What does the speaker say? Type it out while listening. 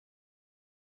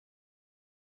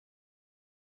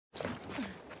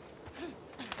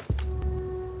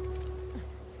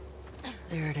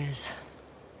There it is.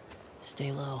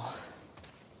 Stay low.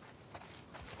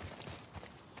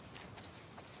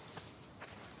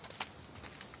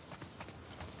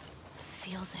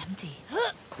 Feels empty.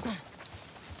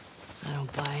 I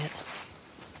don't buy it.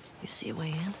 You see a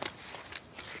way in?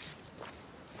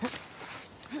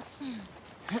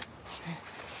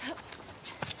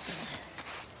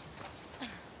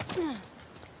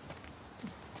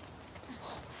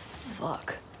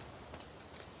 Fuck.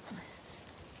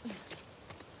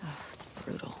 Oh, it's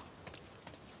brutal.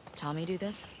 Tommy do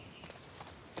this?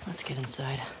 Let's get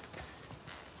inside.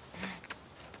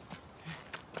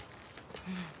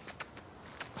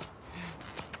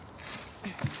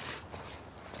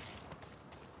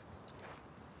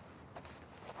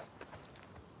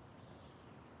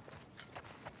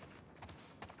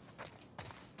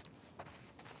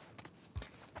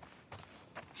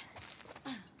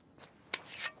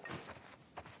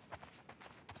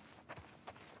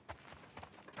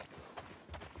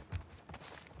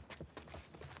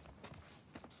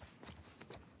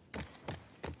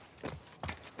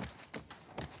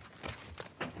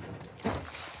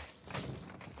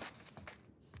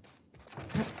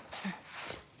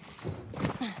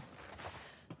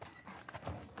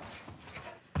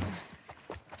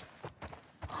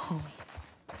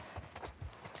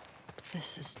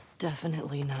 This is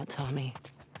definitely not Tommy.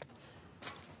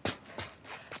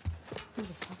 Who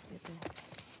the fuck did this?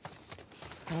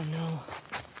 I don't know.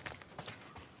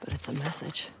 But it's a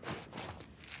message.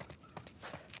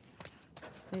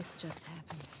 This just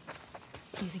happened.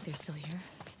 Do you think they're still here?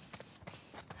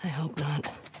 I hope not.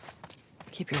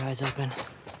 Keep your eyes open.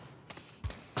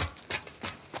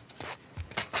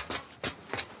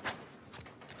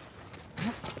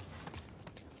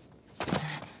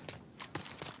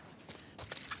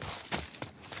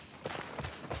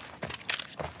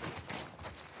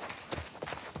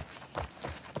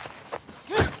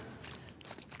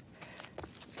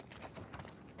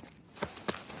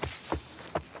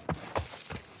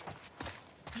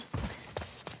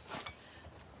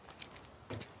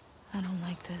 I don't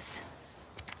like this.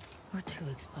 We're too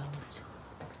exposed.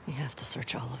 We have to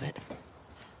search all of it.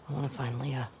 I want to find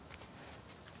Leah.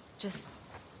 Just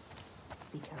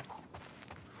be careful.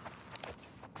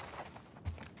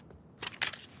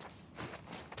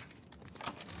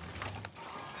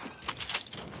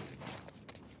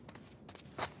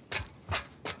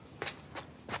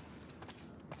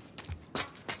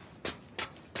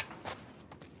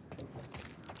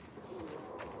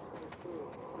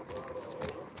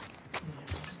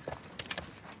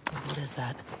 What is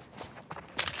that?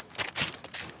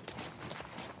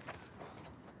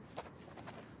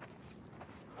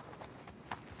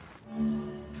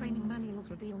 Training manuals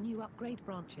reveal new upgrade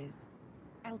branches.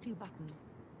 L2 button.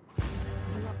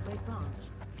 New upgrade branch.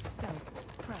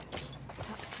 Stealth. Press.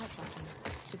 Tap top button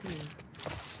to view.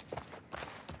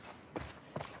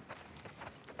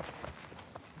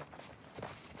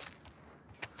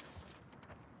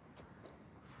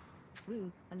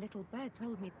 Rue, a little bird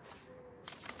told me.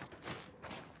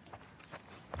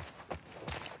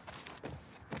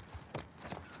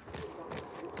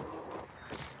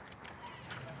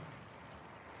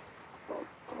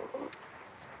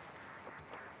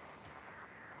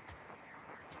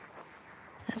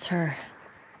 That's her.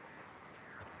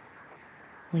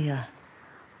 Leah.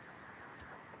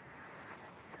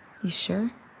 You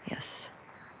sure? Yes.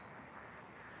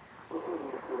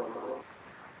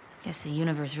 Guess the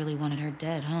universe really wanted her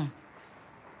dead, huh?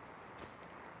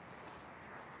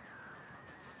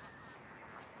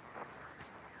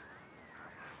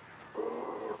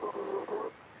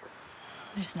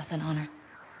 There's nothing on her.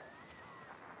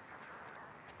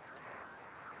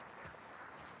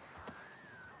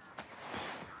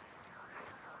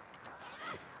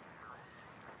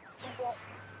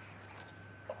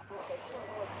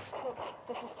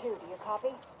 This is 2. Do you copy?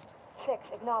 6.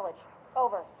 Acknowledge.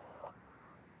 Over.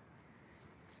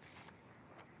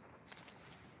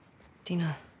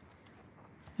 Dina.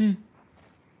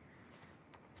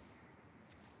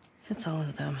 It's all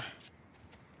of them.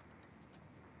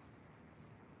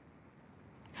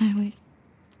 Hey, wait.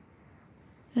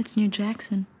 That's New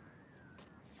Jackson.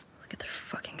 Look at their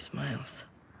fucking smiles.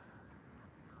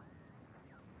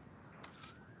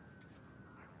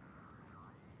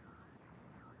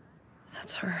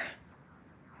 That's her.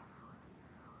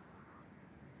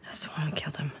 That's the one who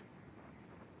killed him.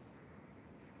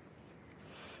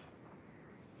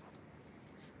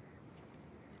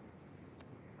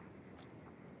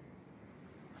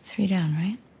 Three down,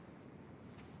 right?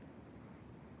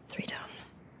 3 down.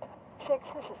 6.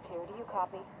 This is 2. Do you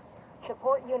copy?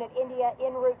 Support Unit India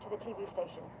en route to the TV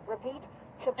station. Repeat.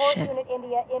 Support Shit. Unit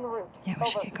India en route. Yeah, we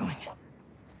should Over. get going.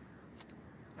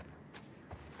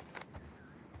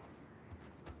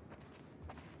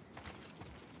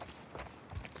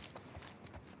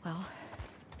 Well,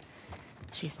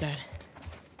 she's dead.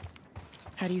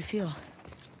 How do you feel?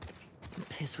 I'm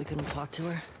pissed we couldn't talk to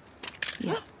her.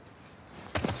 Yeah.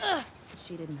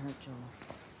 She didn't hurt Joel.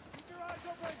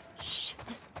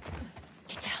 Shit.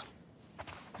 Get down.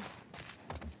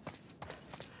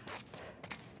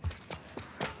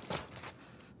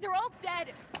 They're all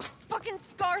dead! Fucking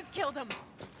Scars killed them!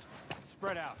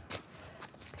 Spread out.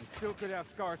 We still could have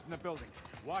Scars in the building.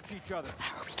 Watch each other.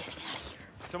 How are we getting out of here?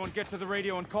 Someone get to the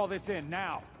radio and call this in,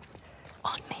 now!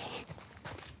 On me.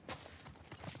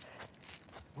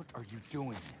 What are you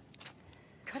doing?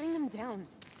 Cutting them down.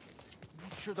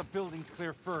 Make sure the building's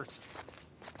clear first.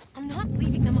 I'm not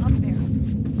leaving them up there.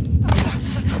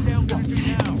 Down what to do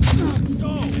now.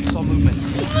 Go! Saw movement.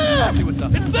 Let's see what's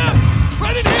up. It's them!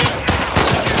 Right in here!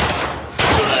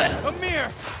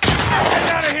 Amir! Get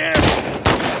out of here!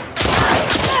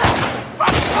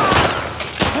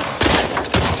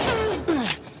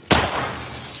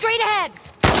 Straight ahead!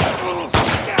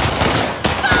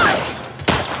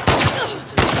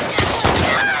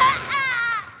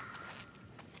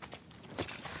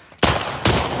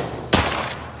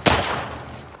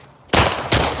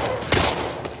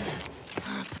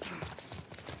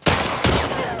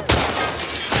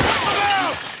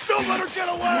 Don't let her get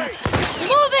away!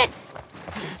 Move it!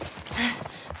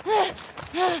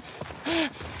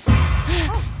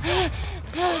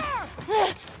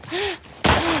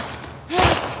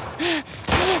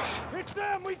 It's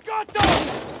them! We got them!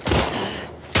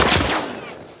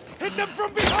 Hit them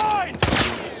from behind!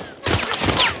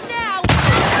 Now!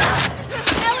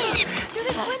 Ellie! Through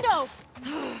this window!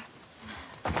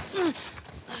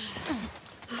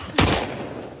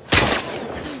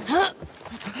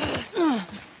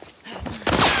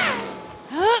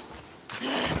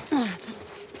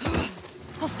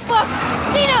 Oh fuck!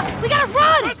 Nina! We gotta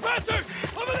run! Trespassers!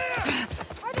 Over there!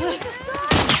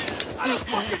 I don't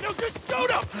fucking know! Just shoot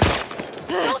them!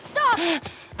 Don't stop!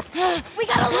 We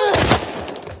gotta lose!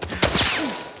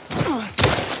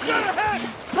 Get ahead!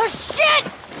 Oh shit!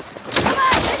 Come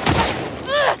on!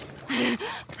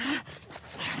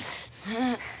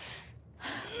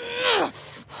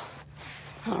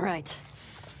 All right.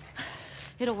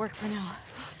 It'll work for now.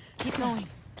 Keep going.